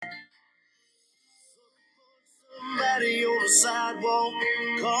sidewalk,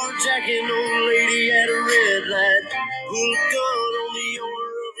 carjacking old lady at a red light, pull a gun on the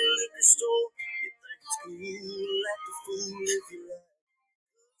owner of a liquor store. You think it's cool, act a fool if you like.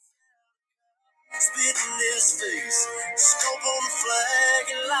 Spit in his face, scope on the flag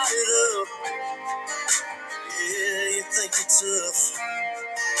and light it up. Yeah, you think you're tough.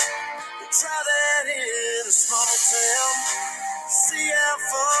 Well, try that in a small town. See how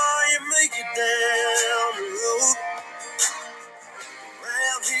far you make it down the road.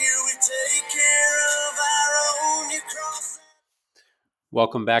 Around here we take care of our own. You cross.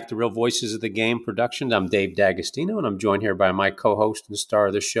 Welcome back to Real Voices of the Game Productions. I'm Dave Dagostino, and I'm joined here by my co-host and star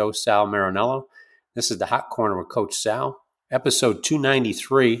of the show, Sal Marinello. This is the Hot Corner with Coach Sal, episode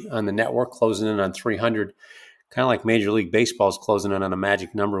 293 on the network, closing in on 300. Kind of like Major League Baseball is closing in on a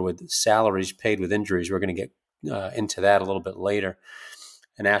magic number with salaries paid with injuries. We're going to get into that a little bit later,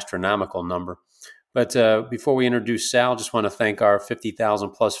 an astronomical number. But before we introduce Sal, just want to thank our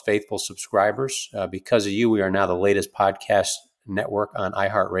 50,000 plus faithful subscribers. Because of you, we are now the latest podcast network on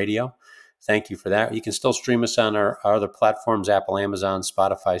iHeartRadio. Thank you for that. You can still stream us on our other platforms, Apple, Amazon,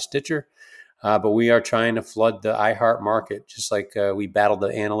 Spotify, Stitcher. But we are trying to flood the iHeart market, just like we battled the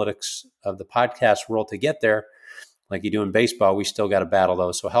analytics of the podcast world to get there. Like you do in baseball, we still got to battle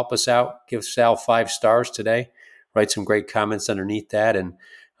those. So help us out. Give Sal 5 stars today. Write some great comments underneath that. And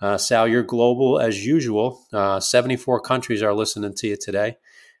Sal, you're global as usual. 74 countries are listening to you today.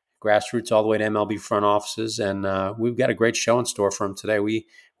 Grassroots all the way to MLB front offices. And we've got a great show in store for them today. We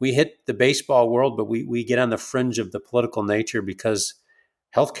hit the baseball world, but we get on the fringe of the political nature because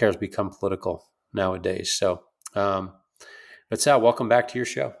healthcare has become political nowadays. So, but Sal, welcome back to your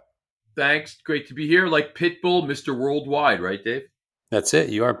show. Thanks. Great to be here. Like Pitbull, Mr. Worldwide, right, Dave? That's it.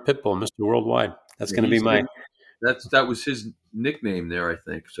 You are Pitbull, Mr. Worldwide. That's going to be my... That was his nickname there, I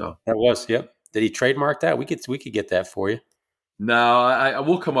think. So that was, yep. Did he trademark that? We could get that for you. No, I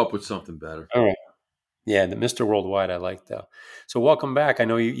will come up with something better. All right. Yeah, the Mr. Worldwide I like, though. So welcome back. I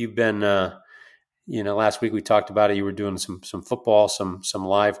know you've been, last week we talked about it. You were doing some football, some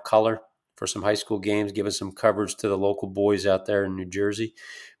live color for some high school games, giving some coverage to the local boys out there in New Jersey.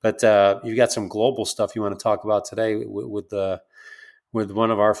 But you've got some global stuff you want to talk about today with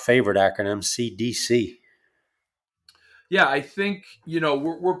one of our favorite acronyms, CDC. Yeah, I think,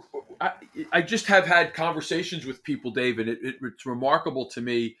 I just have had conversations with people, Dave, and it's remarkable to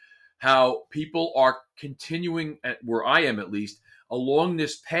me how people are continuing, where I am at least, along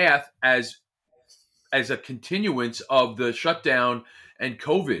this path as a continuance of the shutdown and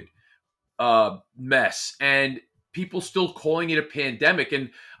COVID mess, and people still calling it a pandemic.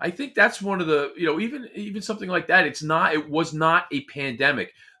 And I think that's one of the, even something like that, it was not a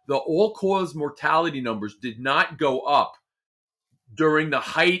pandemic. The all-cause mortality numbers did not go up during the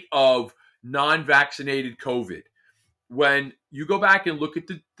height of non-vaccinated COVID. When you go back and look at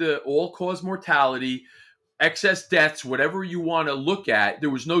the all-cause mortality, excess deaths, whatever you want to look at, there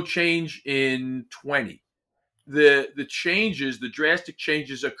was no change in 20. The drastic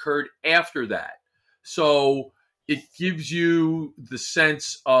changes occurred after that. So it gives you the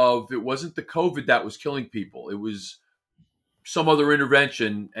sense of it wasn't the COVID that was killing people. It was some other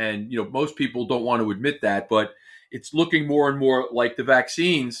intervention. And, most people don't want to admit that, but it's looking more and more like the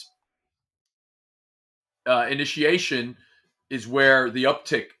vaccines initiation is where the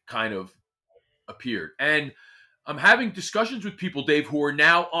uptick kind of appeared. And I'm having discussions with people, Dave, who are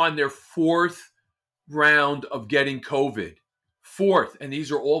now on their 4th round of getting COVID. 4th. And these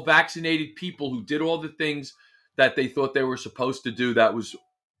are all vaccinated people who did all the things that they thought they were supposed to do that was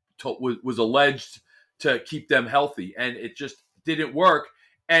alleged to keep them healthy. And it just didn't work.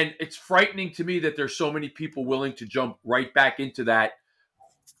 And it's frightening to me that there's so many people willing to jump right back into that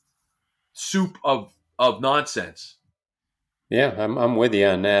soup of nonsense. Yeah, I'm with you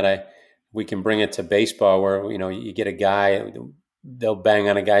on that. We can bring it to baseball where, you get a guy, they'll bang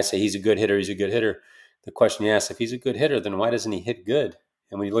on a guy, say he's a good hitter, The question you ask, if he's a good hitter, then why doesn't he hit good?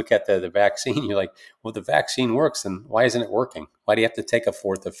 And when you look at the vaccine, you're like, well, the vaccine works, then why isn't it working? Why do you have to take a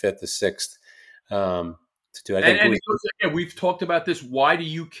 4th, a 5th, a 6th to do it? We've talked about this. Why do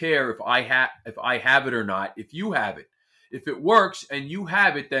you care if I have it or not? If you have it, if it works and you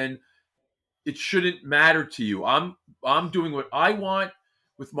have it, then it shouldn't matter to you. I'm doing what I want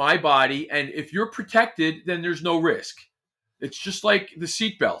with my body, and if you're protected, then there's no risk. It's just like the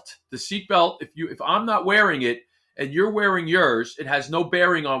seatbelt. The seatbelt, if I'm not wearing it and you're wearing yours, it has no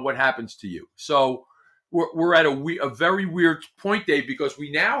bearing on what happens to you. So we're at a very weird point, Dave, because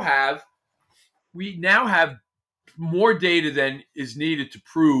we now have more data than is needed to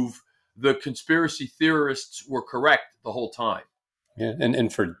prove the conspiracy theorists were correct the whole time. Yeah,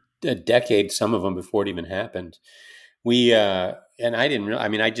 and for a decade, some of them before it even happened, And I didn't really, I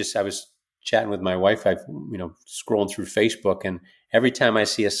mean, I was chatting with my wife. Scrolling through Facebook, and every time I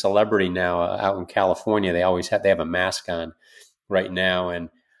see a celebrity now out in California, they have a mask on right now. And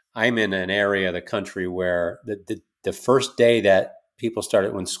I'm in an area of the country where the first day that people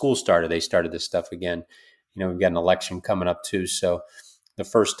started, when school started, they started this stuff again. We've got an election coming up too. So the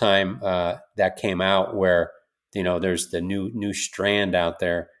first time that came out where, there's the new strand out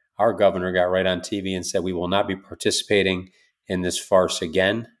there, our governor got right on TV and said, we will not be participating in this farce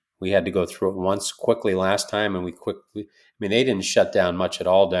again. We had to go through it once quickly last time, and they didn't shut down much at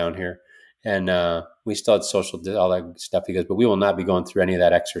all down here. And we still had all that stuff. He goes, but we will not be going through any of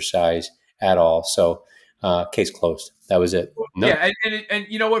that exercise at all. So case closed. That was it. No. Yeah, and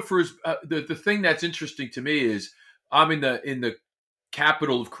you know what? For the thing that's interesting to me is I'm in the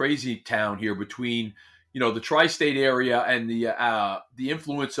capital of crazy town here, between the tri-state area and the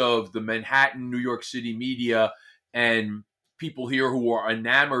influence of the Manhattan, New York City media, and people here who are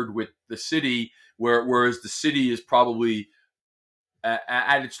enamored with the city, whereas the city is probably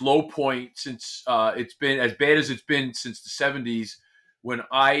at its low point since it's been as bad as it's been since the 70s, when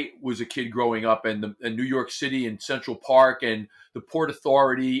I was a kid growing up, and New York City and Central Park and the Port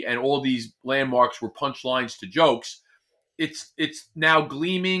Authority and all these landmarks were punchlines to jokes. It's now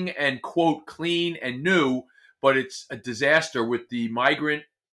gleaming and, quote, clean and new, but it's a disaster with the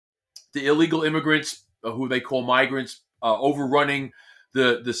illegal immigrants, who they call migrants, overrunning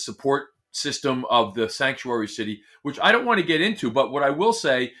the support system of the sanctuary city, which I don't want to get into. But what I will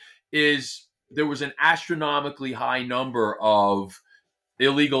say is there was an astronomically high number of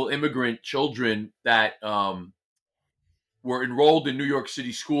illegal immigrant children that were enrolled in New York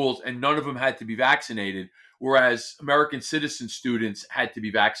City schools, and none of them had to be vaccinated, whereas American citizen students had to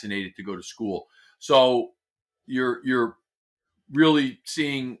be vaccinated to go to school. So you're really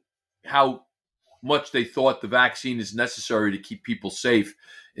seeing how much they thought the vaccine is necessary to keep people safe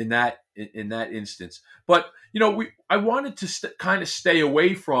in that instance. But I wanted to kind of stay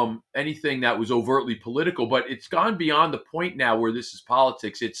away from anything that was overtly political, but it's gone beyond the point now where this is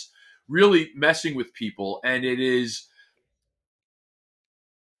politics. It's really messing with people, and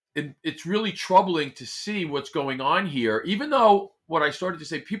it's really troubling to see what's going on here. Even though what I started to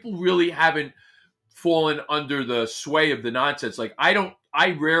say, people really haven't fallen under the sway of the nonsense. Like I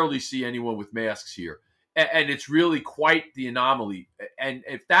rarely see anyone with masks here, and it's really quite the anomaly. And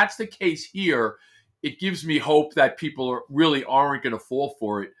if that's the case here, it gives me hope that people really aren't going to fall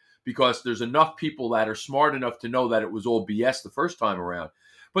for it, because there's enough people that are smart enough to know that it was all BS the first time around.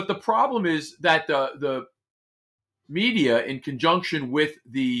 But the problem is that the media, in conjunction with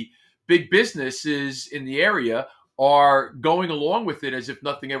the big businesses in the area, are going along with it as if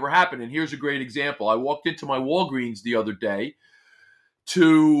nothing ever happened. And here's a great example. I walked into my Walgreens the other day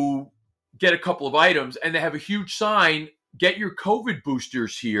to get a couple of items, and they have a huge sign, get your COVID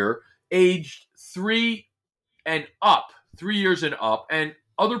boosters here, aged 3 years and up. And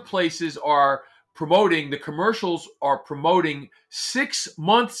other places are the commercials are promoting 6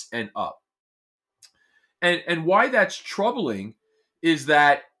 months and up. And why that's troubling is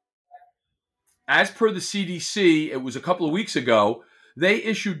that, as per the CDC, it was a couple of weeks ago, they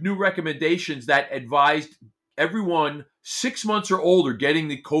issued new recommendations that advised everyone 6 months or older getting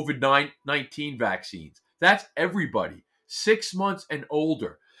the COVID-19 vaccines. That's everybody, 6 months and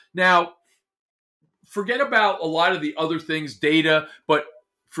older. Now, forget about a lot of the other things, data, but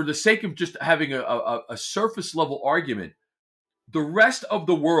for the sake of just having a surface level argument, the rest of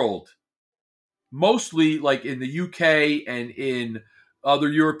the world, mostly like in the UK and in other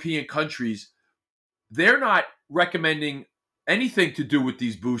European countries, they're not recommending anything to do with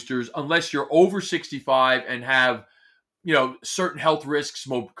these boosters unless you're over 65 and have, certain health risks,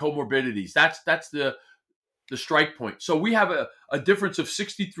 comorbidities. That's the strike point. So we have a difference of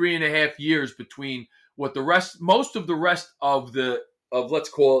 63 and a half years between what most of the rest of let's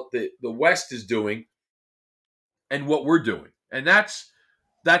call it the West is doing and what we're doing. And that's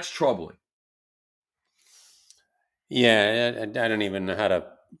troubling. Yeah, I don't even know how to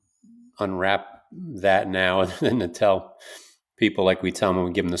unwrap that now, other than to tell people, like we tell them when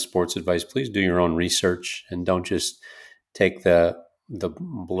we give them the sports advice, please do your own research and don't just take the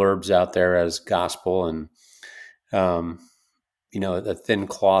blurbs out there as gospel and a thin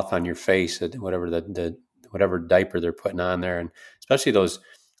cloth on your face, whatever whatever diaper they're putting on there, and especially those.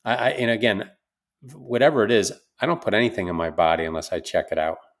 And again, whatever it is, I don't put anything in my body unless I check it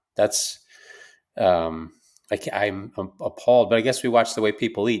out. That's I'm appalled, but I guess we watch the way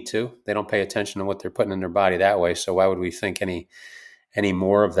people eat too. They don't pay attention to what they're putting in their body that way. So why would we think any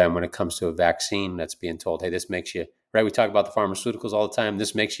more of them when it comes to a vaccine that's being told, hey, this makes you right? We talk about the pharmaceuticals all the time.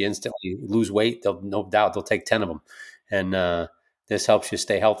 This makes you instantly lose weight. They'll no doubt they'll take 10 of them, and this helps you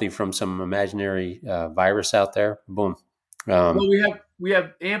stay healthy from some imaginary virus out there. Boom. Well, we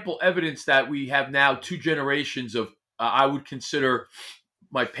have ample evidence that we have now two generations of I would consider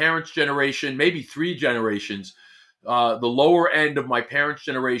my parents' generation, maybe three generations. The lower end of my parents'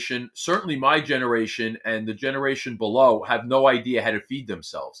 generation, certainly my generation, and the generation below have no idea how to feed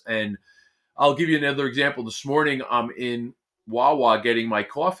themselves. And I'll give you another example. This morning, I'm in Wawa getting my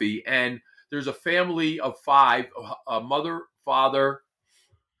coffee, and there's a family of five, a mother, father,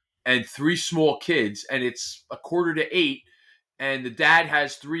 and three small kids, and it's 7:45, and the dad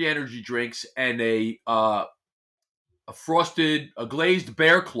has three energy drinks and a glazed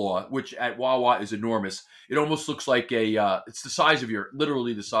bear claw, which at Wawa is enormous. It almost looks like it's the size of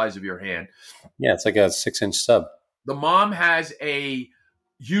literally the size of your hand. Yeah, it's like a 6-inch sub. The mom has a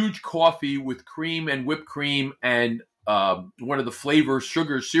huge coffee with cream and whipped cream and one of the flavor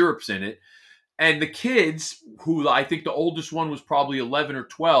sugar syrups in it. And the kids, who I think the oldest one was probably 11 or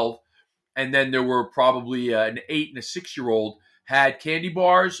 12, and then there were probably an 8 and a 6-year-old, had candy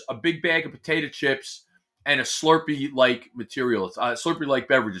bars, a big bag of potato chips, and a Slurpee-like material. It's a Slurpee-like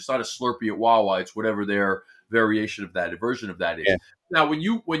beverage. It's not a Slurpee at Wawa. It's whatever their variation of that, a version of that is. Yeah. Now, when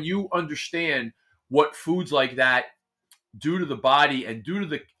you understand what foods like that do to the body and do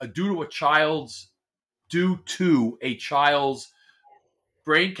to a child's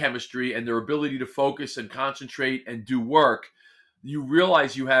brain chemistry and their ability to focus and concentrate and do work, you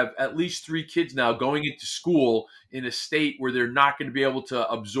realize you have at least three kids now going into school in a state where they're not going to be able to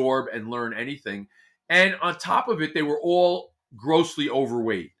absorb and learn anything. And on top of it, they were all grossly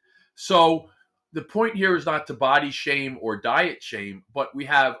overweight. So the point here is not to body shame or diet shame, but we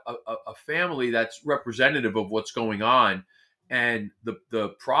have a family that's representative of what's going on and the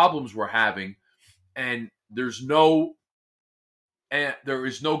problems we're having. And there is no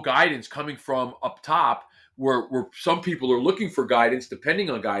guidance coming from up top where some people are looking for guidance, depending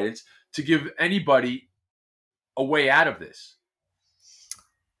on guidance, to give anybody a way out of this.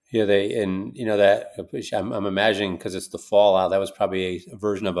 Yeah, that I'm imagining, because it's the fall out. That was probably a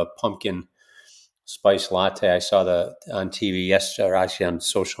version of a pumpkin spice latte. I saw on TV yesterday, or actually on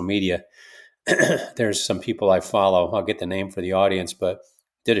social media. There's some people I follow. I'll get the name for the audience, but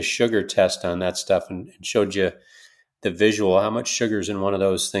did a sugar test on that stuff and showed you the visual, how much sugar's in one of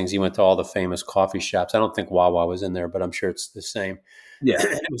those things. He went to all the famous coffee shops. I don't think Wawa was in there, but I'm sure it's the same. Yeah.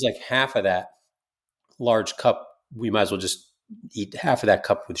 It was like half of that large cup. We might as well just eat half of that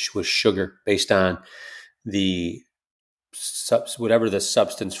cup with sugar, based on the whatever the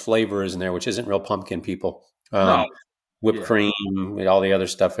substance flavor is in there, which isn't real pumpkin, people. No. Whipped cream, and all the other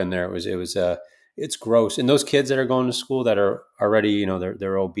stuff in there. It's gross. And those kids that are going to school that are already,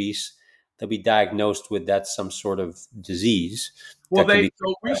 they're obese, they'll be diagnosed with some sort of disease. Well,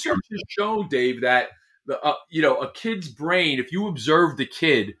 research has shown, Dave, that a kid's brain, if you observe the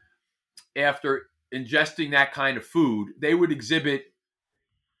kid after ingesting that kind of food, they would exhibit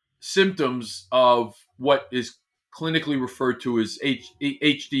symptoms of what is clinically referred to as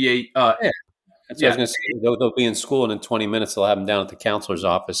HDA. That's what I was going to say. They'll be in school, and in 20 minutes, they'll have them down at the counselor's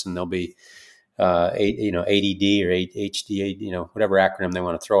office, and they'll be, ADD or HDA, whatever acronym they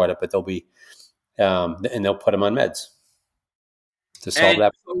want to throw at it, but they'll be, and they'll put them on meds to solve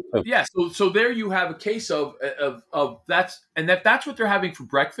that. So there you have a case of that's what they're having for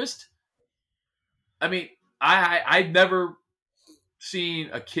breakfast. I mean, I've never seen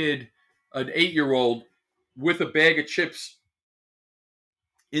a kid, an 8-year-old, with a bag of chips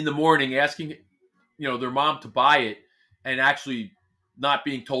in the morning asking, their mom to buy it, and actually not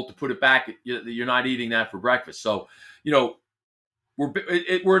being told to put it back. You're not eating that for breakfast. So, we're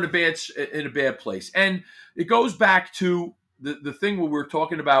in a bad place, and it goes back to the thing what we're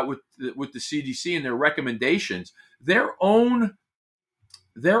talking about with the CDC and their recommendations. Their own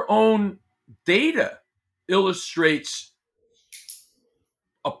data illustrates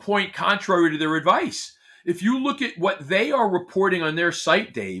a point contrary to their advice. If you look at what they are reporting on their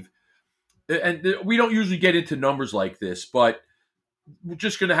site, Dave, and we don't usually get into numbers like this, but we're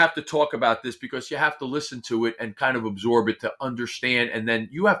just going to have to talk about this because you have to listen to it and kind of absorb it to understand. And then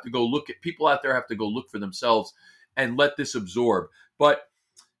you have to go people out there have to go look for themselves and let this absorb. But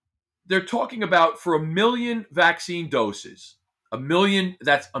they're talking about, for 1 million vaccine doses,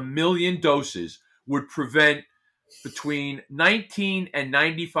 that's 1 million doses would prevent between 19 and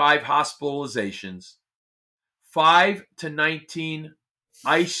 95 hospitalizations, 5 to 19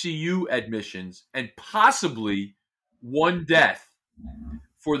 ICU admissions, and possibly 1 death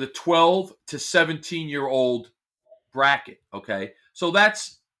for the 12 to 17-year-old bracket. Okay, so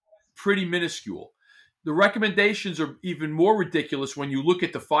that's pretty minuscule. the recommendations are even more ridiculous when you look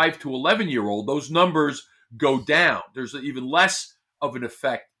at the 5 to 11-year-old. Those numbers go down. There's even less of an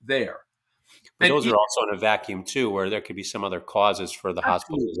effect there. But those are also in a vacuum too, where there could be some other causes for the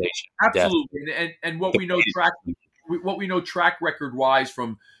Absolutely, hospitalization, death. absolutely. And what we know track record wise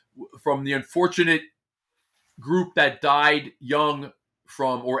from the unfortunate group that died young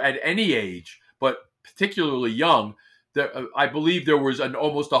from, or at any age, but particularly young, I believe there was an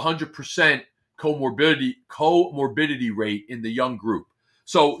almost 100% comorbidity rate in the young group.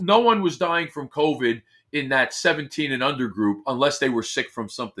 So no one was dying from COVID in that 17 and under group unless they were sick from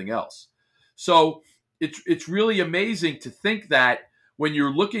something else. So it's really amazing to think that when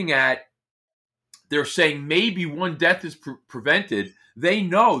you're looking at, they're saying maybe one death is prevented. They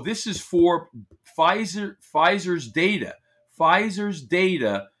know this is for Pfizer's data. Pfizer's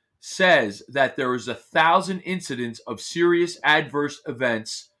data says that there is 1,000 incidents of serious adverse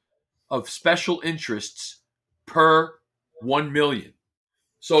events of special interests per 1 million.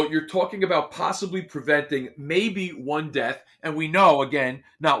 So you're talking about possibly preventing maybe one death. And we know, again,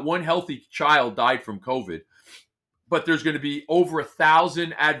 not one healthy child died from COVID, but there's going to be over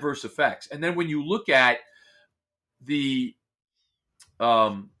 1,000 adverse effects. And then when you look at the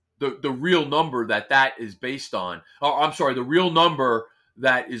real number that is based on, the real number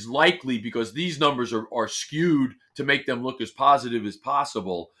that is likely, because these numbers are skewed to make them look as positive as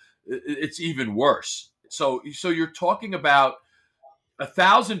possible, it's even worse. So you're talking about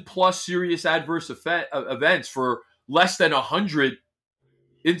 1,000 plus serious adverse events for less than 100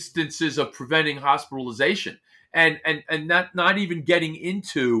 instances of preventing hospitalization, and not even getting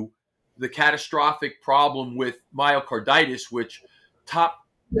into the catastrophic problem with myocarditis, which top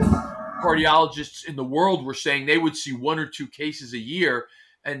cardiologists in the world were saying they would see 1 or 2 cases a year,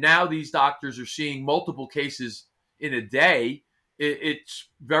 and now these doctors are seeing multiple cases in a day. It's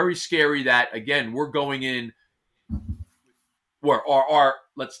very scary that, again, we're going in where our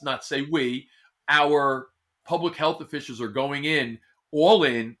let's not say our public health officials are going in all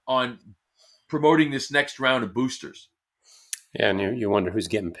in on promoting this next round of boosters. Yeah, and you wonder who's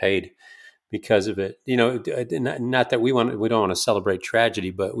getting paid because of it. Not that we don't want to celebrate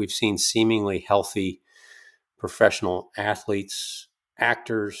tragedy, but we've seen seemingly healthy professional athletes,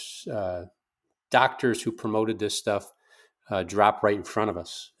 actors, doctors who promoted this stuff drop right in front of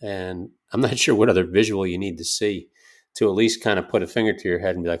us. And I'm not sure what other visual you need to see to at least kind of put a finger to your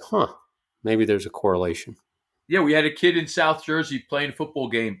head and be like, maybe there's a correlation. Yeah, we had a kid in South Jersey playing a football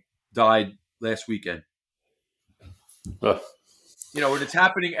game, died last weekend. Ugh. And it's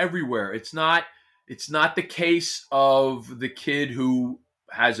happening everywhere. It's not the case of the kid who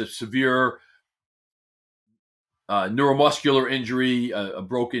has a severe neuromuscular injury, a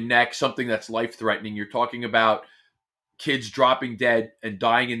broken neck, something that's life-threatening. You're talking about kids dropping dead and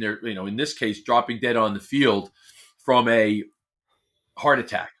dying in their, in this case, dropping dead on the field from a heart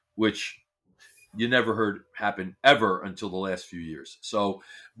attack, which you never heard happen ever until the last few years. So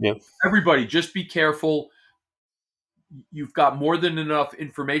Everybody, just be careful. You've got more than enough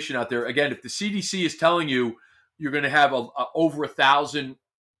information out there. Again, if the CDC is telling you you're going to have over 1,000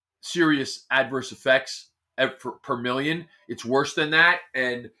 serious adverse effects per million, it's worse than that.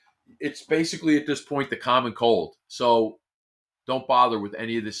 And it's basically at this point the common cold. So don't bother with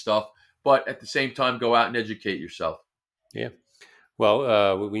any of this stuff. But at the same time, go out and educate yourself. Yeah.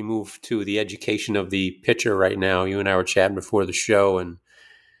 Well, we move to the education of the pitcher right now. You and I were chatting before the show, and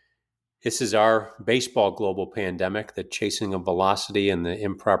this is our baseball global pandemic. The chasing of velocity and the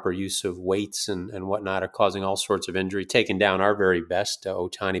improper use of weights and whatnot are causing all sorts of injury, taking down our very best,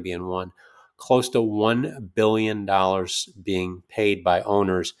 Ohtani being one. Close to $1 billion being paid by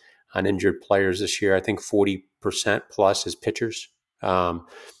owners on injured players this year. I think 40% plus is pitchers.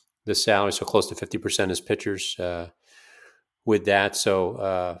 The salary, so close to 50% is pitchers with that.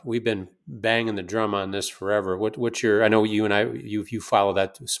 So we've been banging the drum on this forever. What's your, I know you and I, you follow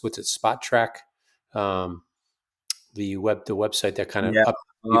that, what's it, Spot Track? The website that kind of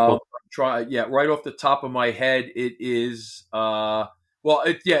right off the top of my head, it is,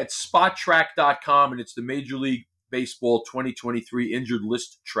 it's spottrack.com, and it's the Major League Baseball 2023 injured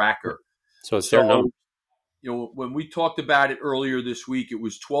list tracker. So it's their number. When we talked about it earlier this week, it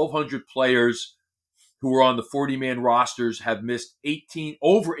was 1,200 players who were on the 40-man rosters have missed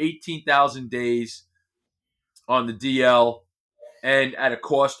over 18,000 days on the DL, and at a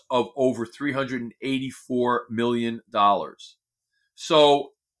cost of over $384 million.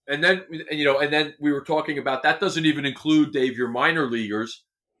 So, and then we were talking about, that doesn't even include, Dave, your minor leaguers,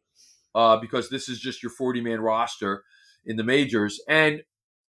 because this is just your 40-man roster in the majors. And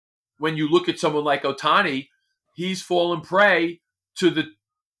when you look at someone like Ohtani, he's fallen prey to the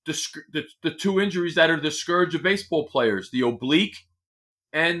the two injuries that are the scourge of baseball players: the oblique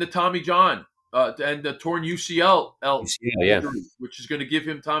and the Tommy John, and the torn UCL Yeah. injury, which is going to give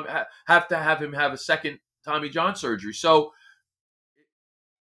him time have to have him have a second Tommy John surgery. So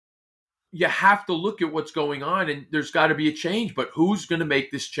you have to look at what's going on, and there's got to be a change. But who's going to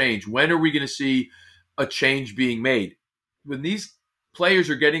make this change? When are we going to see a change being made? When these players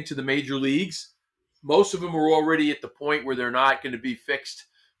are getting to the major leagues, most of them are already at the point where they're not going to be fixed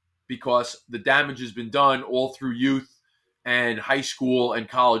because the damage has been done all through youth and high school and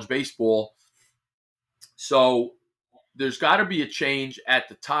college baseball. So there's got to be a change at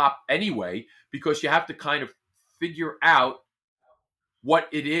the top anyway, because you have to kind of figure out what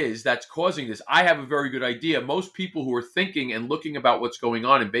it is that's causing this. I have a very good idea. Most people who are thinking and looking about what's going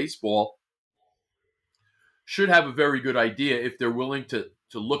on in baseball should have a very good idea if they're willing to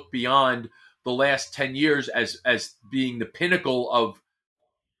look beyond the last 10 years as being the pinnacle of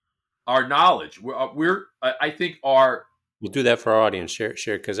our knowledge. I think our We'll do that for our audience. Share,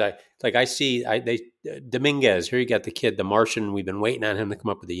 because I see Dominguez. Here you got the kid, the Martian. We've been waiting on him to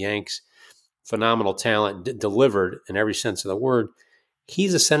come up with the Yanks. Phenomenal talent, delivered in every sense of the word.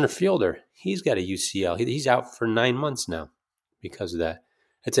 He's a center fielder. He's got a UCL. He's out for 9 months now because of that.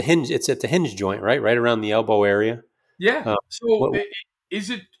 It's a hinge. It's at the hinge joint, right around the elbow area. Yeah. So is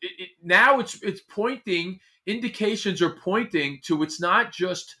it now? It's pointing. Indications are pointing to it's not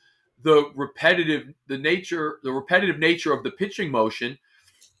just the repetitive nature of the pitching motion.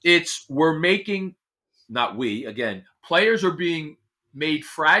 It's players are being made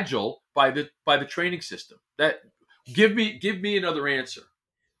fragile by the training system. That give me another answer.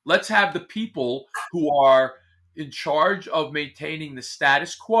 Let's have the people who are in charge of maintaining the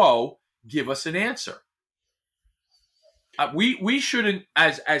status quo give us an answer. We shouldn't,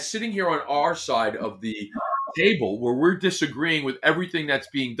 as sitting here on our side of the table where we're disagreeing with everything that's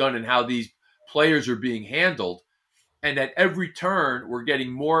being done and how these players are being handled, and at every turn we're getting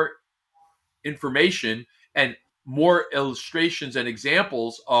more information and more illustrations and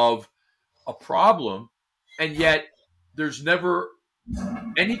examples of a problem, and yet there's never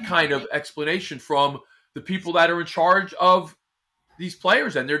any kind of explanation from the people that are in charge of these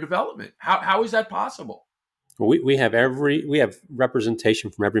players and their development. How is that possible? We have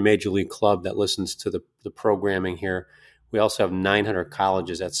representation from every major league club that listens to the programming here. We also have 900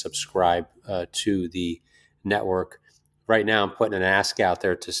 colleges that subscribe to the network. Right now, I'm putting an ask out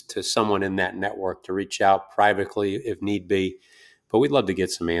there to someone in that network to reach out privately if need be. But we'd love to get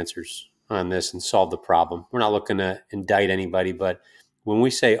some answers on this and solve the problem. We're not looking to indict anybody, but when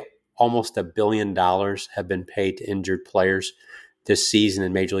we say almost $1 billion have been paid to injured players this season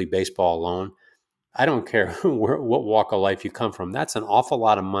in Major League Baseball alone, I don't care what walk of life you come from. That's an awful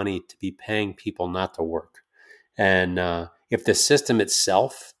lot of money to be paying people not to work. And if the system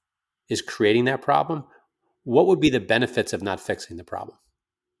itself is creating that problem, what would be the benefits of not fixing the problem?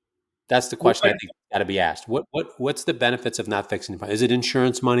 That's the question I think got to be asked. What's the benefits of not fixing the problem? Is it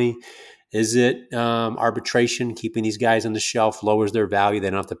insurance money? Is it arbitration? Keeping these guys on the shelf lowers their value. They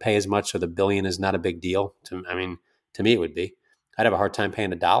don't have to pay as much, so the $1 billion is not a big deal. To me, it would be. I'd have a hard time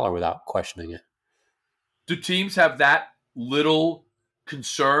paying $1 without questioning it. Do teams have that little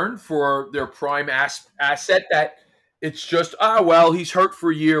concern for their prime asset that it's just, he's hurt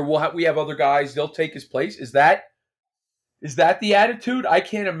for a year. We have other guys. They'll take his place. Is that the attitude? I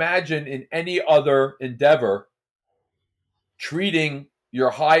can't imagine in any other endeavor treating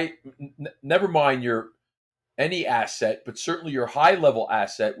your never mind your any asset, but certainly your high level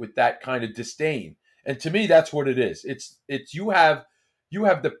asset with that kind of disdain. And to me, that's what it is. It's you have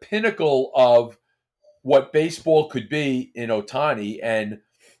the pinnacle of what baseball could be in Ohtani, and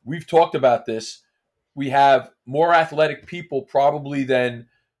we've talked about this. We have more athletic people probably than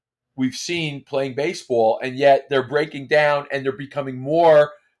we've seen playing baseball, and yet they're breaking down and they're becoming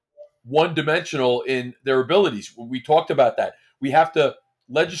more one-dimensional in their abilities. We talked about that. We have to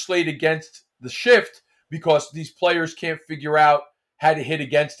legislate against the shift because these players can't figure out how to hit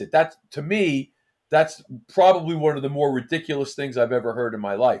against it. That, to me, that's probably one of the more ridiculous things I've ever heard in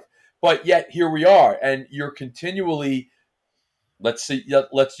my life. But yet here we are, and you're continually, let's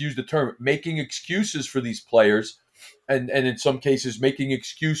use the term, making excuses for these players, and in some cases making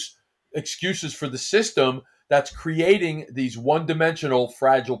excuses for the system that's creating these one-dimensional,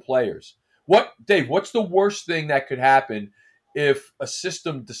 fragile players. Dave, what's the worst thing that could happen if a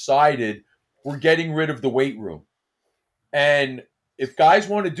system decided we're getting rid of the weight room? And if guys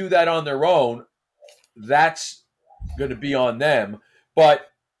want to do that on their own, that's going to be on them. But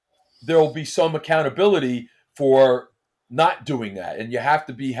there will be some accountability for not doing that. And you have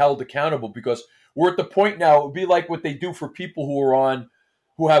to be held accountable because we're at the point now, it would be like what they do for people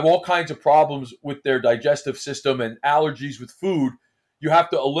who who have all kinds of problems with their digestive system and allergies with food, you have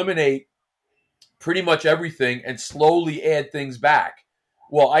to eliminate pretty much everything and slowly add things back.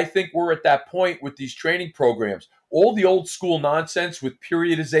 Well, I think we're at that point with these training programs. All the old school nonsense with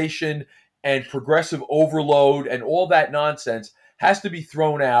periodization and progressive overload and all that nonsense has to be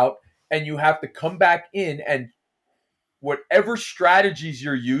thrown out, and you have to come back in, and whatever strategies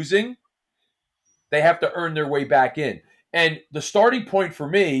you're using, they have to earn their way back in. And the starting point for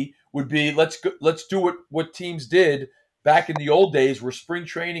me would be let's do what teams did back in the old days, where spring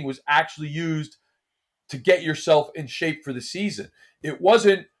training was actually used to get yourself in shape for the season. It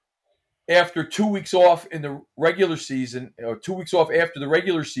wasn't after 2 weeks off in the regular season, or 2 weeks off after the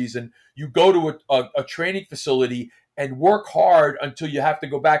regular season, you go to a training facility and work hard until you have to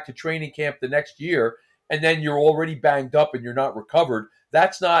go back to training camp the next year, and then you're already banged up and you're not recovered.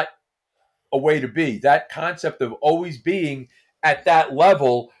 That's not a way to be. That concept of always being at that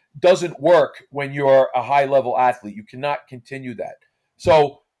level doesn't work when you're a high level athlete. You cannot continue that.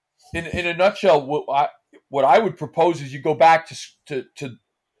 So, in a nutshell, what I would propose is you go back to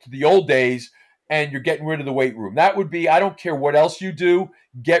the old days, and you're getting rid of the weight room. That would be, I don't care what else you do,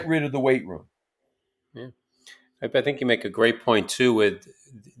 get rid of the weight room. Yeah. I think you make a great point too. With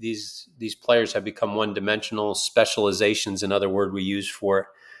these players have become one-dimensional. Specializations, another word we use for it.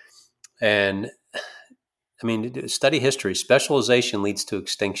 And I mean, study history. Specialization leads to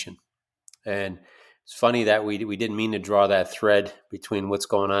extinction. And it's funny that we didn't mean to draw that thread between what's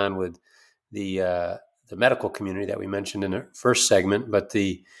going on with the medical community that we mentioned in the first segment, but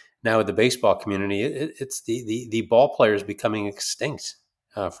now with the baseball community, it's the ball players becoming extinct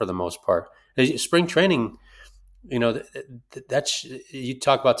for the most part. Spring training, that's, you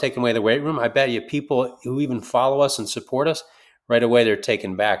talk about taking away the weight room. I bet you people who even follow us and support us, right away they're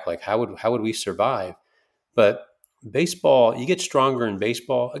taken back. Like, how would we survive? But baseball, you get stronger in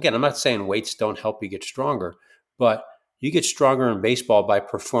baseball. Again, I'm not saying weights don't help you get stronger, but you get stronger in baseball by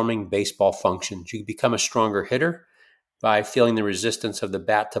performing baseball functions. You become a stronger hitter by feeling the resistance of the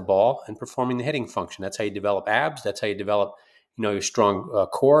bat to ball and performing the hitting function. That's how you develop abs. That's how you develop, your strong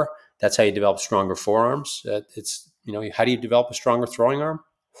core. That's how you develop stronger forearms. How do you develop a stronger throwing arm?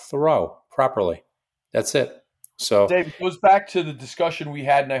 Throw properly. That's it. So, Dave, it goes back to the discussion we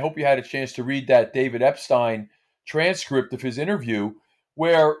had, and I hope you had a chance to read that David Epstein transcript of his interview,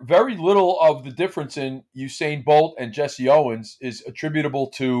 where very little of the difference in Usain Bolt and Jesse Owens is attributable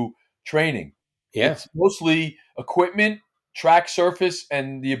to training. yeah. It's mostly equipment, track surface,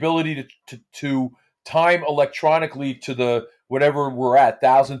 and the ability to time electronically to the whatever we're at,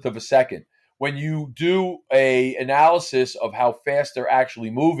 thousandth of a second. When you do a analysis of how fast they're actually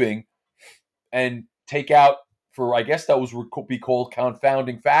moving and take out, for I guess that would be called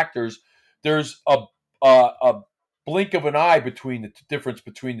confounding factors, there's a blink of an eye between the difference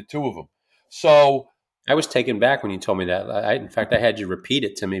between the two of them. So I was taken back when you told me that. In fact, I had you repeat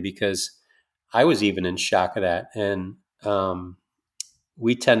it to me because I was even in shock of that. And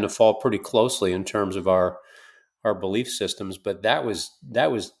we tend to fall pretty closely in terms of our belief systems, but that was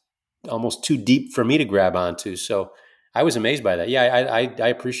almost too deep for me to grab onto. So I was amazed by that. Yeah, I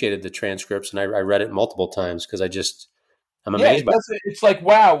appreciated the transcripts, and I read it multiple times because I'm amazed by it. It's like,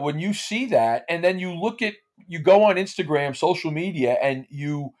 wow, when you see that, and then you go on Instagram, social media, and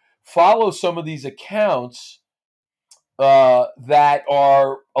you follow some of these accounts that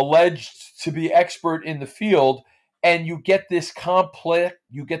are alleged to be expert in the field, and you get this complex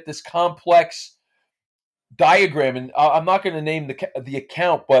diagram. And I'm not going to name the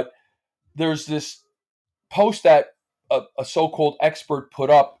account, but there's this post that a so-called expert put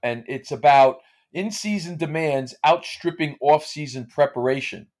up, and it's about in-season demands outstripping off-season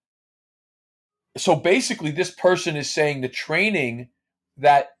preparation. So basically, this person is saying the training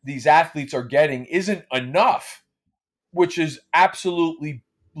that these athletes are getting isn't enough, which is absolutely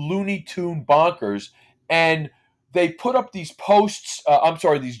Looney Tune bonkers. And they put up these posts,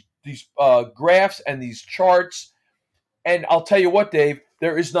 these graphs and these charts. And I'll tell you what, Dave,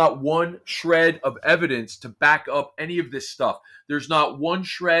 there is not one shred of evidence to back up any of this stuff. There's not one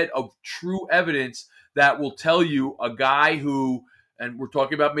shred of true evidence that will tell you a guy who, and we're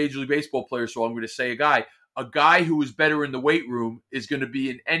talking about Major League Baseball players, so I'm going to say a guy who is better in the weight room is going to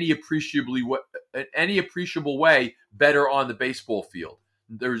be in any appreciable way better on the baseball field.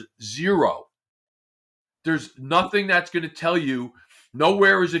 There's zero. There's nothing that's going to tell you,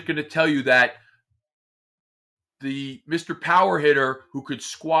 nowhere is it going to tell you that the Mr. Power Hitter who could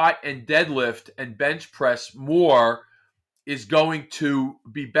squat and deadlift and bench press more is going to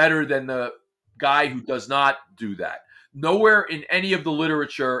be better than the guy who does not do that. Nowhere in any of the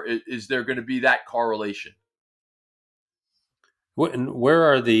literature is there going to be that correlation. Where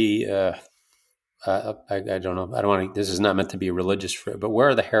are the? I don't know. I don't want to. This is not meant to be religious for it, but where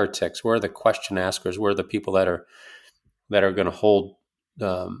are the heretics? Where are the question askers? Where are the people that are going to hold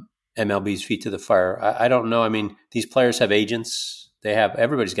MLB's feet to the fire? I don't know. I mean, these players have agents.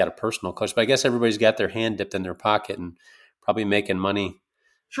 Everybody's got a personal coach, but I guess everybody's got their hand dipped in their pocket and probably making money.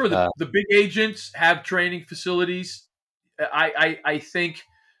 Sure, the big agents have training facilities. I think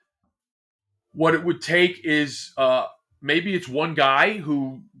what it would take is maybe it's one guy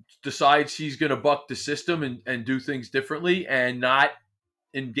who decides he's going to buck the system and do things differently and not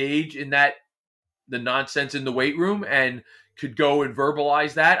engage in the nonsense in the weight room, and could go and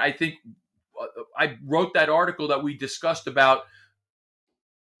verbalize that. I think I wrote that article that we discussed about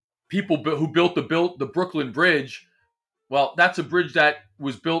people who built the Brooklyn Bridge. Well, that's a bridge that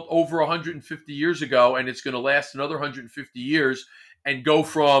was built over 150 years ago, and it's going to last another 150 years and go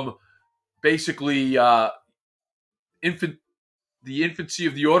from basically the infancy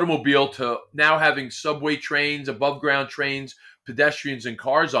of the automobile to now having subway trains, above ground trains, pedestrians, and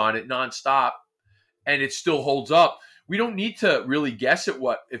cars on it nonstop, and it still holds up. We don't need to really guess at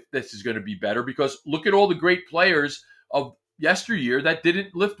if this is going to be better, because look at all the great players of yesteryear that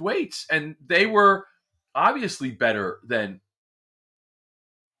didn't lift weights, and they were obviously better than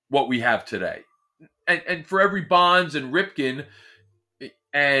what we have today. And for every Bonds and Ripken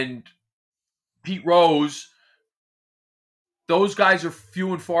and Pete Rose, those guys are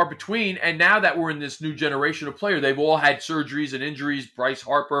few and far between. And now that we're in this new generation of player, they've all had surgeries and injuries. Bryce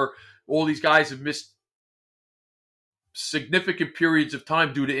Harper, all these guys have missed significant periods of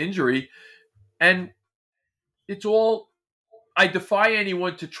time due to injury. And it's all, I defy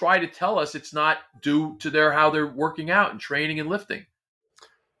anyone to try to tell us it's not due to how they're working out and training and lifting.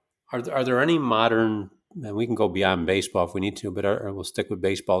 Are there any modern, and we can go beyond baseball if we need to, but we'll stick with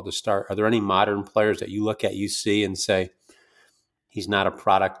baseball to start. Are there any modern players that you look at, you see, and say, he's not a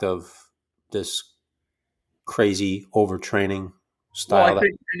product of this crazy overtraining style? Well, I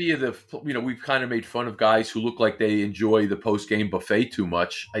think any of we've kind of made fun of guys who look like they enjoy the post-game buffet too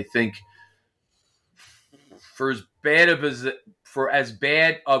much. I think for as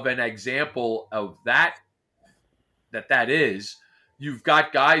bad of an example of that is, you've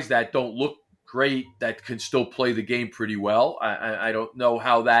got guys that don't look great that can still play the game pretty well. I don't know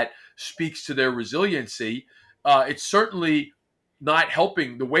how that speaks to their resiliency. It's certainly not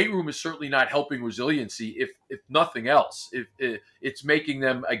helping. The weight room is certainly not helping resiliency, if nothing else. It's making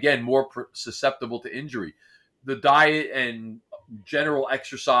them, again, more susceptible to injury. The diet and general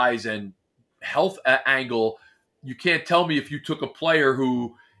exercise and health angle, you can't tell me if you took a player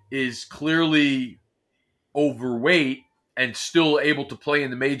who is clearly overweight and still able to play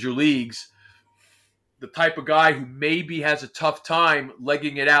in the major leagues, the type of guy who maybe has a tough time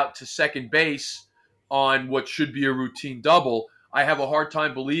legging it out to second base on what should be a routine double. I have a hard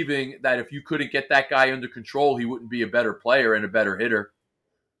time believing that if you couldn't get that guy under control, he wouldn't be a better player and a better hitter.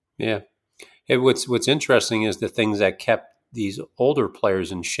 Yeah. What's interesting is the things that kept these older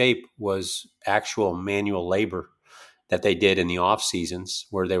players in shape was actual manual labor that they did in the off seasons,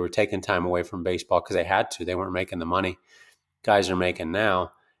 where they were taking time away from baseball because they had to. They weren't making the money guys are making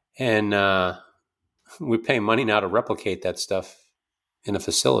now. And we pay money now to replicate that stuff in a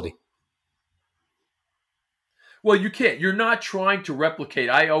facility. Well, you can't. You're not trying to replicate.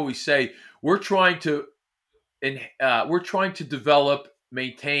 I always say we're trying to develop,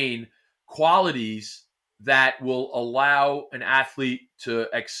 maintain qualities that will allow an athlete to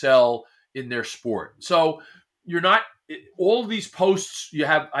excel in their sport. So you're not all of these posts you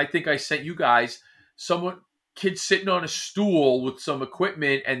have. I think I sent you guys kids sitting on a stool with some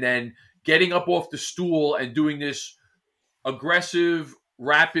equipment and then getting up off the stool and doing this aggressive,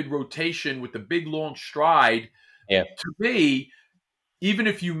 rapid rotation with a big, long stride. Yeah. To me, even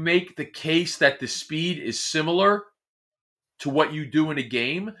if you make the case that the speed is similar to what you do in a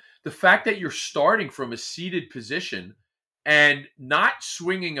game, the fact that you're starting from a seated position and not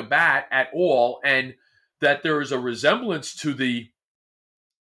swinging a bat at all, and that there is a resemblance to the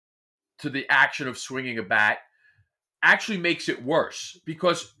action of swinging a bat, actually makes it worse.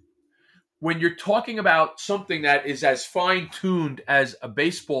 Because when you're talking about something that is as fine-tuned as a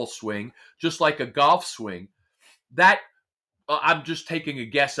baseball swing, just like a golf swing, that I'm just taking a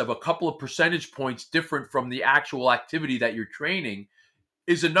guess of a couple of percentage points different from the actual activity that you're training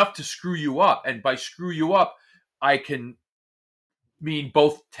is enough to screw you up. And by screw you up, I can mean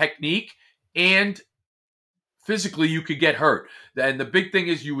both technique and physically you could get hurt. And the big thing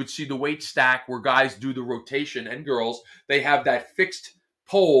is you would see the weight stack where guys do the rotation, and girls, they have that fixed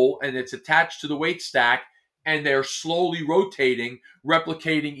pole and it's attached to the weight stack, and they're slowly rotating,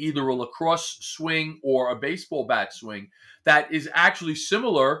 replicating either a lacrosse swing or a baseball bat swing. that is actually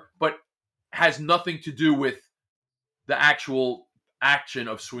similar, but has nothing to do with the actual action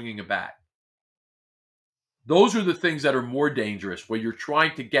of swinging a bat. Those are the things that are more dangerous, where you're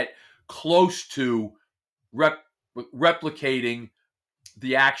trying to get close to replicating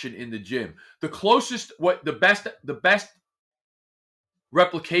the action in the gym. The closest, the best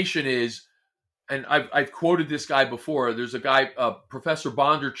replication is, and I've quoted this guy before. There's a guy, Professor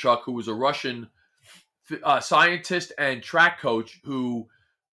Bondarchuk, who was a Russian scientist and track coach, who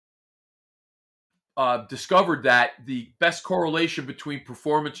discovered that the best correlation between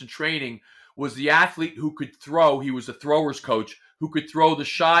performance and training was the athlete who could throw. He was a throwers coach who could throw the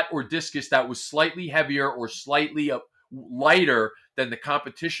shot or discus that was slightly heavier or slightly lighter than the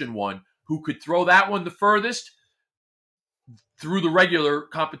competition one, who could throw that one the furthest through the regular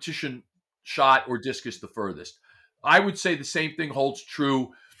competition shot or discus the furthest. I would say the same thing holds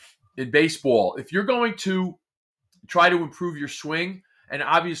true in baseball. If you're going to try to improve your swing, and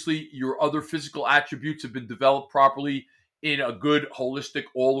obviously your other physical attributes have been developed properly in a good, holistic,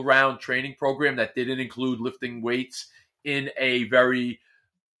 all-around training program that didn't include lifting weights in a very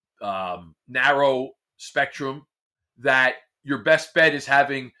narrow spectrum, that your best bet is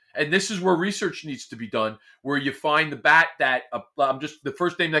having, and this is where research needs to be done, where you find the bat that, the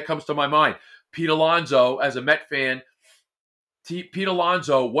first name that comes to my mind, Pete Alonso, as a Met fan. Pete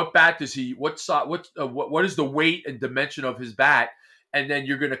Alonso, what bat does he, what is the weight and dimension of his bat? And then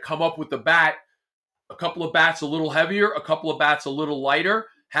you're going to come up with a bat, a couple of bats a little heavier, a couple of bats a little lighter,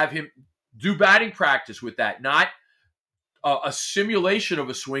 have him do batting practice with that, not a simulation of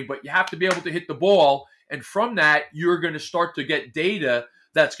a swing, but you have to be able to hit the ball. And from that, you're going to start to get data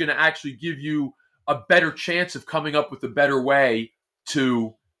that's going to actually give you a better chance of coming up with a better way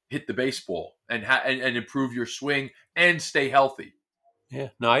to hit the baseball and improve your swing and stay healthy. Yeah,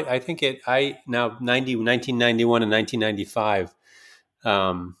 no, I think now 1991 and 1995,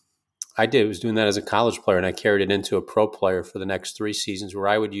 was doing that as a college player, and I carried it into a pro player for the next 3 seasons, where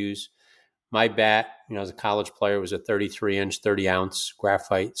I would use my bat, as a college player, was a 33-inch, 30-ounce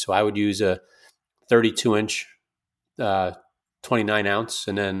graphite. So I would use a 32-inch, 29-ounce,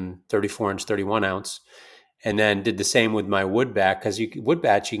 and then 34-inch, 31-ounce, and then did the same with my wood bat, because wood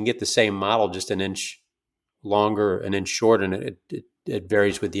bats, you can get the same model, just an inch longer, an inch shorter, and it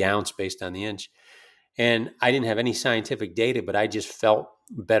varies with the ounce based on the inch. And I didn't have any scientific data, but I just felt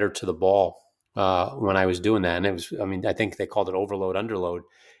better to the ball when I was doing that. And it was, I think they called it overload, underload.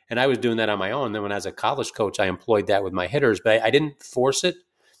 And I was doing that on my own. Then when I was a college coach, I employed that with my hitters, but I didn't force it.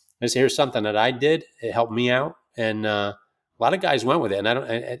 I said, here's something that I did. It helped me out. And a lot of guys went with it. And I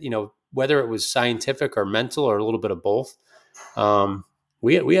don't, whether it was scientific or mental or a little bit of both. I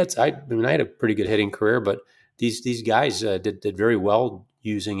had a pretty good hitting career, but these guys did very well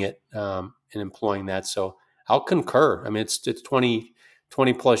using it and employing that. So I'll concur. It's 20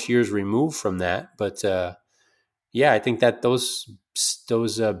 plus years removed from that, but I think that those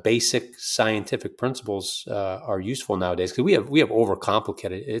basic scientific principles are useful nowadays, because we have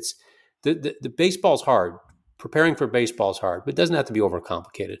overcomplicated. It's the baseball's hard. Preparing for baseball is hard, but it doesn't have to be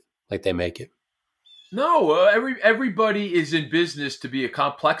overcomplicated like they make it. No, everybody is in business to be a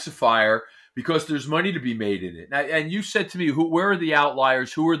complexifier, because there's money to be made in it. And you said to me, where are the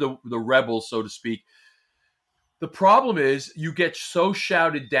outliers? Who are the rebels, so to speak? The problem is you get so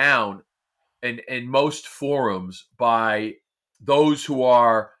shouted down in most forums by those who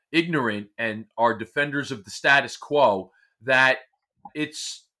are ignorant and are defenders of the status quo, that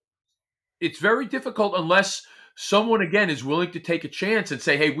it's very difficult, unless someone, again, is willing to take a chance and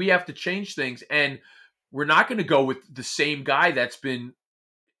say, hey, we have to change things. And we're not going to go with the same guy that's been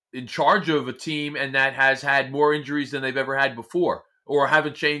in charge of a team and that has had more injuries than they've ever had before, or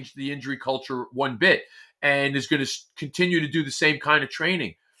haven't changed the injury culture one bit, and is going to continue to do the same kind of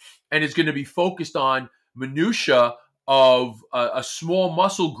training, and is going to be focused on minutia of a small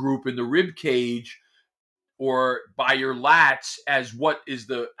muscle group in the rib cage or by your lats as what is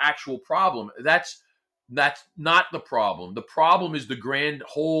the actual problem. That's not the problem. The problem is the grand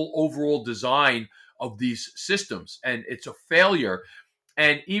whole overall design of these systems, and it's a failure.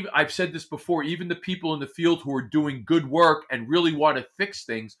 And even, I've said this before, even the people in the field who are doing good work and really want to fix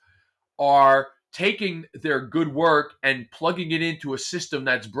things are taking their good work and plugging it into a system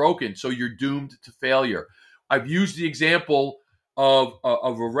that's broken. So you're doomed to failure. I've used the example of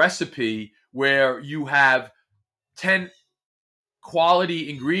a recipe where you have 10 quality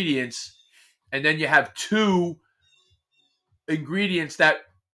ingredients, and then you have 2 ingredients that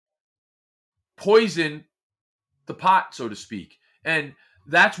poison the pot, so to speak. And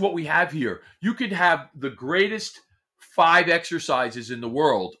that's what we have here. You could have the greatest 5 exercises in the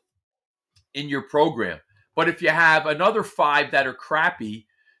world in your program, But if you have another 5 that are crappy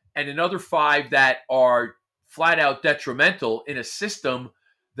and another 5 that are flat out detrimental in a system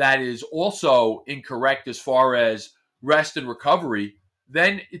that is also incorrect as far as rest and recovery,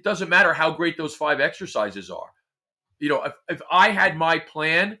 then it doesn't matter how great those 5 exercises are. If I had my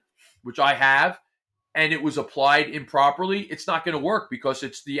plan, which I have, and it was applied improperly, it's not going to work, because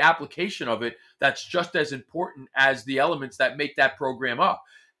it's the application of it that's just as important as the elements that make that program up.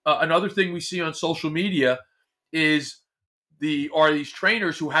 Another thing we see on social media is these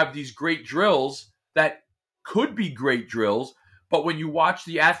trainers who have these great drills that could be great drills, but when you watch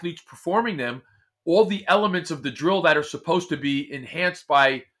the athletes performing them, all the elements of the drill that are supposed to be enhanced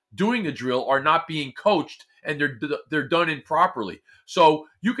by doing the drill are not being coached, and they're done improperly. So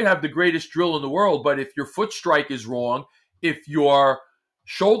you can have the greatest drill in the world, but if your foot strike is wrong, if your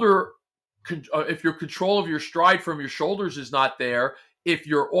if your control of your stride from your shoulders is not there, if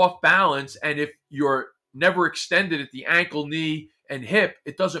you're off balance, and if you're never extended at the ankle, knee, and hip,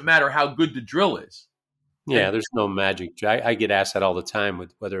 it doesn't matter how good the drill is. Yeah, there's no magic. I get asked that all the time,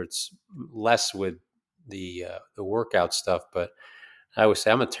 with whether it's less with the workout stuff, but I would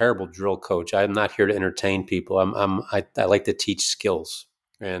say I'm a terrible drill coach. I'm not here to entertain people. I like to teach skills,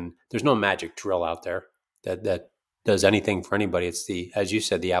 and there's no magic drill out there that does anything for anybody. It's as you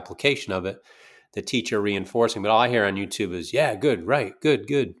said, the application of it, the teacher reinforcing. But all I hear on YouTube is, yeah, good, right,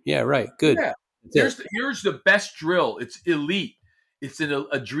 good, yeah, right, good. Yeah. Here's the best drill. It's elite. It's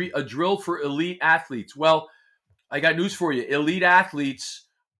a drill for elite athletes. Well, I got news for you. Elite athletes,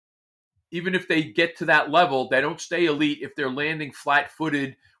 even if they get to that level, they don't stay elite if they're landing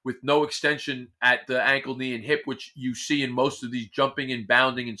flat-footed with no extension at the ankle, knee, and hip, which you see in most of these jumping and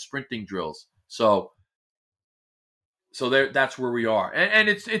bounding and sprinting drills. So that's where we are. And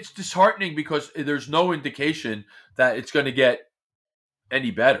it's disheartening, because there's no indication that it's going to get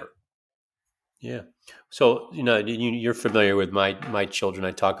any better. Yeah. So, you're familiar with my children.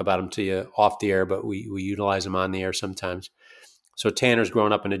 I talk about them to you off the air, but we utilize them on the air sometimes. So Tanner's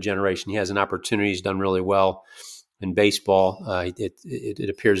grown up in a generation. He has an opportunity. He's done really well in baseball. It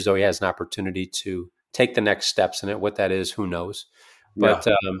appears as though he has an opportunity to take the next steps in it. What that is, who knows? But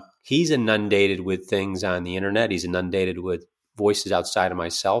he's inundated with things on the internet. He's inundated with voices outside of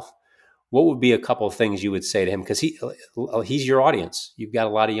myself. What would be a couple of things you would say to him? Because he's your audience. You've got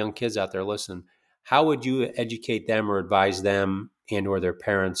a lot of young kids out there listening. How would you educate them or advise them and or their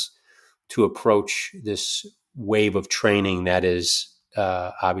parents to approach this wave of training that is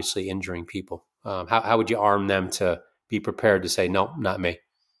obviously injuring people? How would you arm them to be prepared to say, no, not me?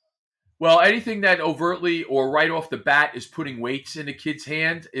 Well, anything that overtly or right off the bat is putting weights in a kid's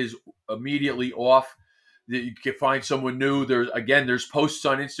hand is immediately off. You can find someone new. There's posts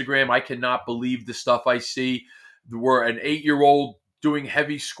on Instagram. I cannot believe the stuff I see, where an 8-year-old doing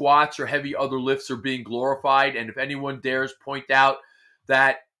heavy squats or heavy other lifts are being glorified. And if anyone dares point out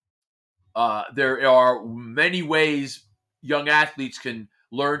that there are many ways young athletes can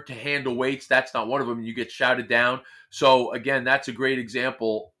learn to handle weights, that's not one of them. You get shouted down. So again, that's a great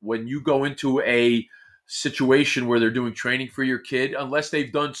example. When you go into a situation where they're doing training for your kid, unless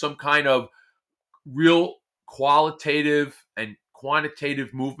they've done some kind of real qualitative and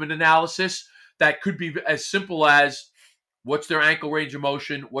quantitative movement analysis, that could be as simple as what's their ankle range of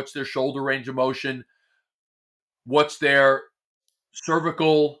motion, what's their shoulder range of motion, what's their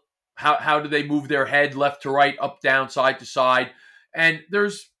cervical, how do they move their head left to right, up, down, side to side. And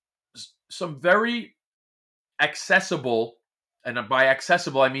there's some very accessible, and by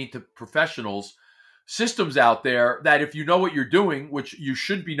accessible I mean to professionals, systems out there that if you know what you're doing, which you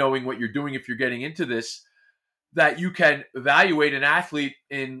should be knowing what you're doing if you're getting into this, that you can evaluate an athlete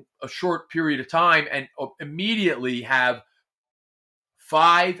in a short period of time and immediately have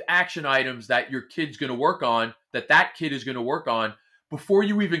 5 action items that your kid's going to work on, that kid is going to work on, before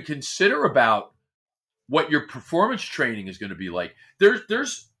you even consider about what your performance training is going to be like.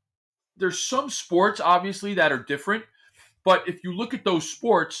 There's some sports, obviously, that are different, but if you look at those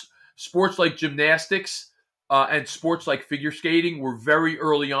sports like gymnastics and sports like figure skating were very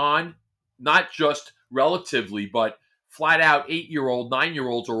early on, not just relatively, but flat out 8-year-old,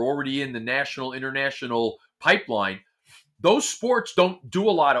 9-year-olds are already in the national, international pipeline. Those sports don't do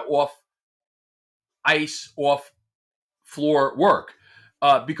a lot of off ice, off floor work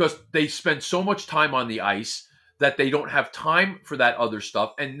because they spend so much time on the ice that they don't have time for that other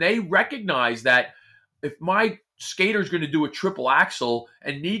stuff. And they recognize that if my skater's going to do a triple axel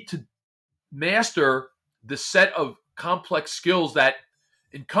and need to master the set of complex skills that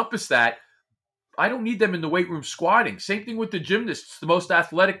encompass that, I don't need them in the weight room squatting. Same thing with the gymnasts, the most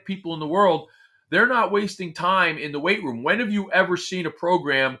athletic people in the world. They're not wasting time in the weight room. When have you ever seen a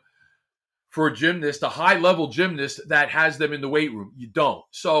program for a gymnast, a high level gymnast that has them in the weight room. You don't.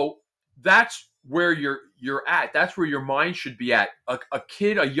 So that's where you're at. That's where your mind should be at.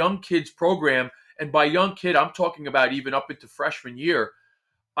 A young kid's program, and by young kid, I'm talking about even up into freshman year.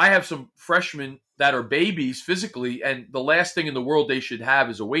 I have some freshmen that are babies physically, and the last thing in the world they should have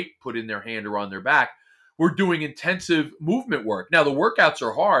is a weight put in their hand or on their back. We're doing intensive movement work. Now, the workouts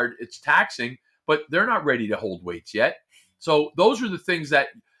are hard, it's taxing, but they're not ready to hold weights yet. So those are the things that,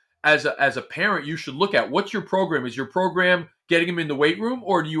 as a parent, you should look at. What's your program? Is your program getting them in the weight room,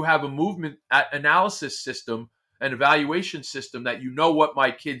 or do you have a movement analysis system, an evaluation system that you know what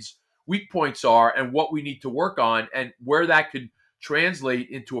my kids' weak points are and what we need to work on and where that could translate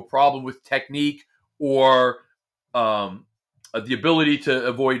into a problem with technique or the ability to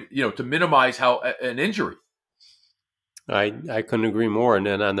avoid, to minimize an injury. I couldn't agree more. And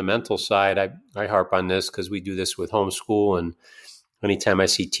then on the mental side, I harp on this because we do this with homeschool, and anytime I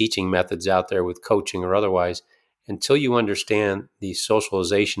see teaching methods out there with coaching or otherwise, until you understand the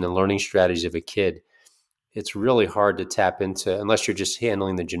socialization and learning strategies of a kid, it's really hard to tap into, unless you're just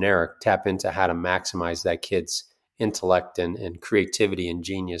handling the generic, tap into how to maximize that kid's intellect and creativity and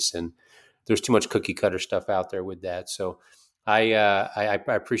genius. And there's too much cookie cutter stuff out there with that. So I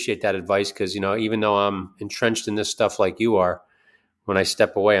appreciate that advice because, even though I'm entrenched in this stuff like you are, when I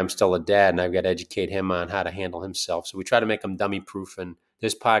step away, I'm still a dad and I've got to educate him on how to handle himself. So we try to make him dummy proof, and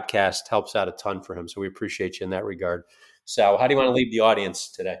this podcast helps out a ton for him. So we appreciate you in that regard. So how do you want to leave the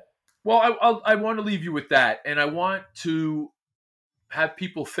audience today? Well, I want to leave you with that. And I want to have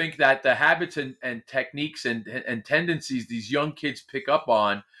people think that the habits and techniques and tendencies these young kids pick up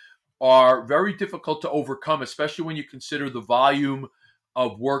on are very difficult to overcome, especially when you consider the volume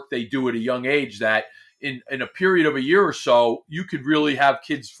of work they do at a young age, that in a period of a year or so, you could really have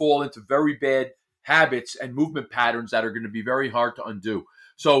kids fall into very bad habits and movement patterns that are going to be very hard to undo.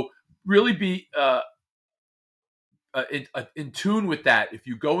 So really be in tune with that. If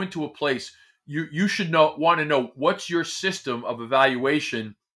you go into a place, you should want to know what's your system of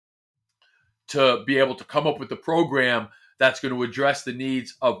evaluation to be able to come up with the program that's going to address the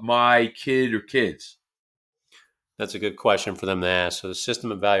needs of my kid or kids. That's a good question for them to ask. So the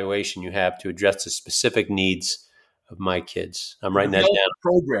system evaluation you have to address the specific needs of my kids. I'm writing that down.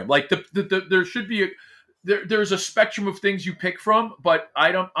 Program, like there should be there's a spectrum of things you pick from, but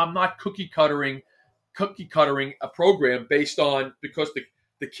I'm not cookie cuttering a program based on, because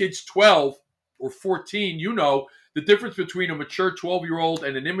the kid's 12 or 14, the difference between a mature 12-year-old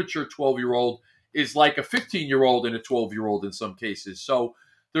and an immature 12-year-old is like a 15-year-old and a 12-year-old in some cases. So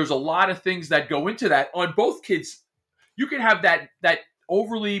there's a lot of things that go into that on both kids. You can have that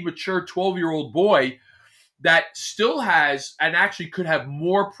overly mature 12-year-old boy that still has and actually could have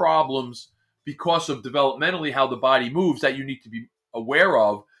more problems because of developmentally how the body moves that you need to be aware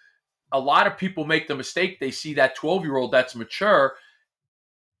of. A lot of people make the mistake. They see that 12-year-old that's mature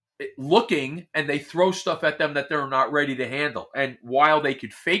looking, and they throw stuff at them that they're not ready to handle. And while they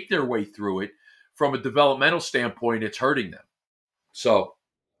could fake their way through it, from a developmental standpoint, it's hurting them. So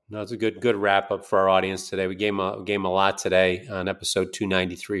that's a good wrap up for our audience today. We gave them a lot today on episode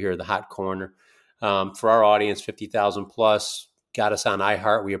 293 here, the Hot Corner. For our audience, 50,000 plus, got us on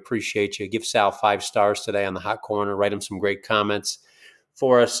iHeart. We appreciate you. Give Sal 5 stars today on the Hot Corner. Write him some great comments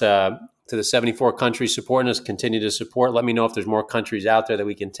for us. To the 74 countries supporting us, continue to support. Let me know if there's more countries out there that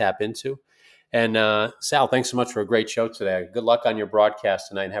we can tap into. And Sal, thanks so much for a great show today. Good luck on your broadcast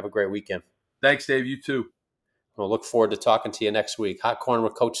tonight, and have a great weekend. Thanks, Dave. You too. We'll look forward to talking to you next week. Hot Corner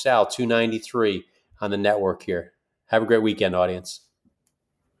with Coach Sal, 293 on the network here. Have a great weekend, audience.